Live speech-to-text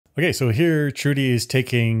Okay, so here Trudy is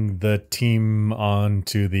taking the team on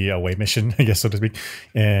to the away mission, I guess, so to speak.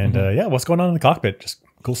 And yeah, what's going on in the cockpit? Just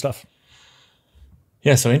cool stuff.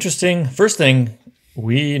 Yeah, so interesting. First thing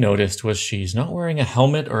we noticed was she's not wearing a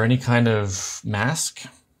helmet or any kind of mask.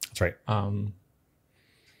 That's right.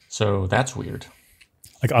 So that's weird.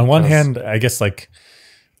 Like on one hand, I guess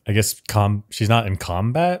she's not in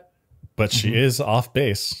combat, but she is off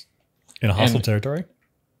base in a hostile territory.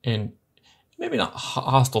 In maybe not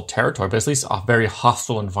hostile territory, but at least a very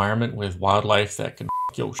hostile environment with wildlife that can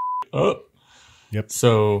f your shit up. Yep.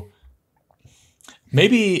 So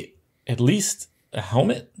maybe at least a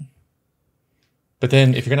helmet. But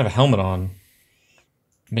then if you're going to have a helmet on,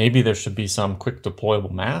 maybe there should be some quick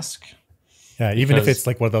deployable mask. Yeah, even if it's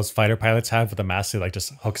like what those fighter pilots have with the mask that like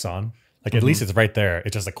just hooks on. Like at least it's right there.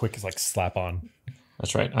 It's just a quick like slap on.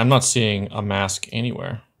 That's right. I'm not seeing a mask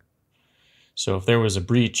anywhere. So if there was a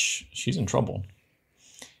breach, she's in trouble.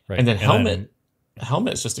 Right. And then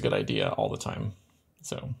helmet is just a good idea all the time.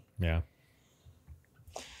 So yeah.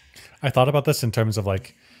 I thought about this in terms of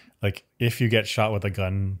like if you get shot with a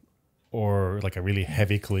gun or like a really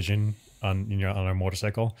heavy collision on a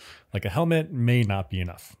motorcycle, like a helmet may not be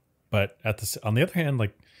enough. But on the other hand,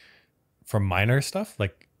 like for minor stuff,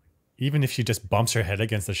 like even if she just bumps her head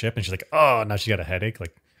against the ship and she's like, oh, now she got a headache,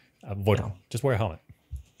 like avoid it. Just wear a helmet.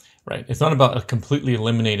 Right. It's not about completely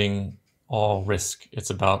eliminating all risk.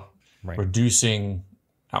 It's about reducing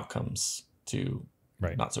outcomes to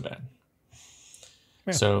not so bad.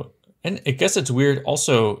 Yeah. So, and I guess it's weird.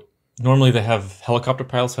 Also, normally they have helicopter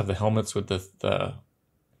pilots have the helmets with the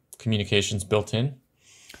communications built in.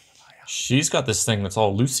 She's got this thing that's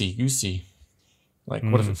all loosey-goosey. Like,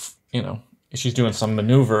 what if, if she's doing some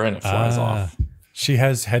maneuver and it flies off? She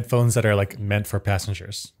has headphones that are like meant for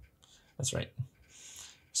passengers. That's right.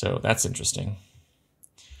 So that's interesting.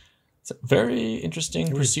 It's very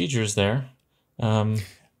interesting procedures there. Yeah,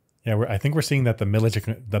 I think we're seeing that the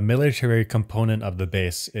military component of the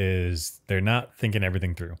base is they're not thinking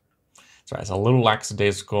everything through. That's right. It's a little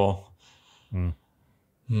lackadaisical.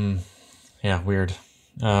 Yeah, weird.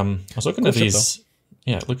 I was looking at these.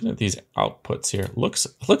 Yeah, looking at these outputs here.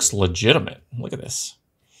 Looks legitimate. Look at this.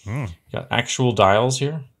 You got actual dials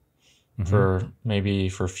here for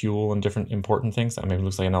fuel and different important things. That maybe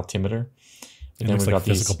looks like an altimeter. And then we got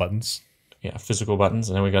physical buttons. Yeah, physical buttons,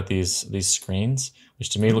 and then we got these screens, which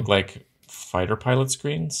to me look like fighter pilot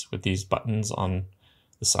screens with these buttons on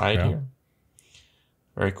the side here.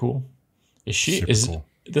 Very cool. Cool.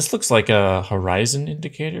 This looks like a horizon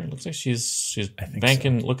indicator. It looks like she's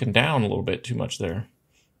banking, looking down a little bit too much there.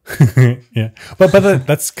 Yeah, but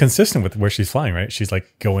that's consistent with where she's flying, right? She's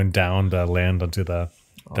like going down to land onto the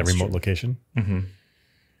remote location.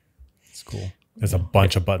 It's cool. There's a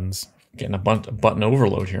bunch of buttons. Getting a button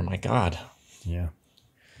overload here. My God. Yeah,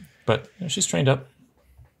 but she's trained up.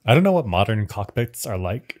 I don't know what modern cockpits are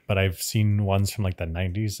like, but I've seen ones from like the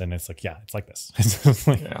 90s, and it's like, yeah, it's like this.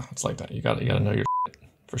 Yeah, it's like that. You got to know your shit,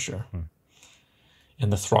 for sure.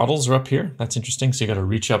 And the throttles are up here. That's interesting. So you got to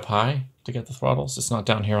reach up high to get the throttles. It's not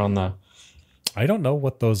down here on the. I don't know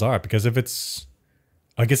what those are because I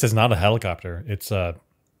guess it's not a helicopter. It's a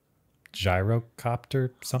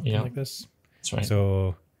gyrocopter, something like this. That's right.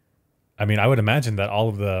 So, I mean, I would imagine that all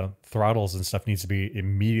of the throttles and stuff needs to be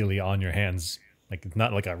immediately on your hands. Like, it's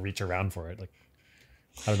not like a reach around for it. Like,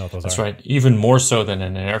 I don't know what those are. That's right. Even more so than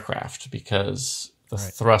in an aircraft because the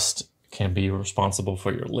thrust can be responsible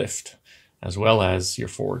for your lift as well as your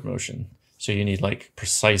forward motion. So you need like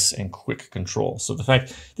precise and quick control. So the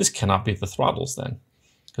fact this cannot be the throttles then,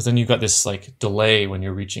 because then you've got this like delay when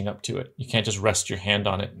you're reaching up to it. You can't just rest your hand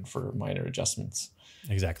on it for minor adjustments.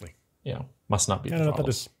 Exactly. Yeah, must not be the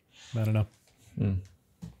throttles. I don't know.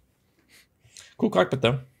 Cool cockpit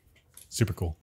though. Super cool.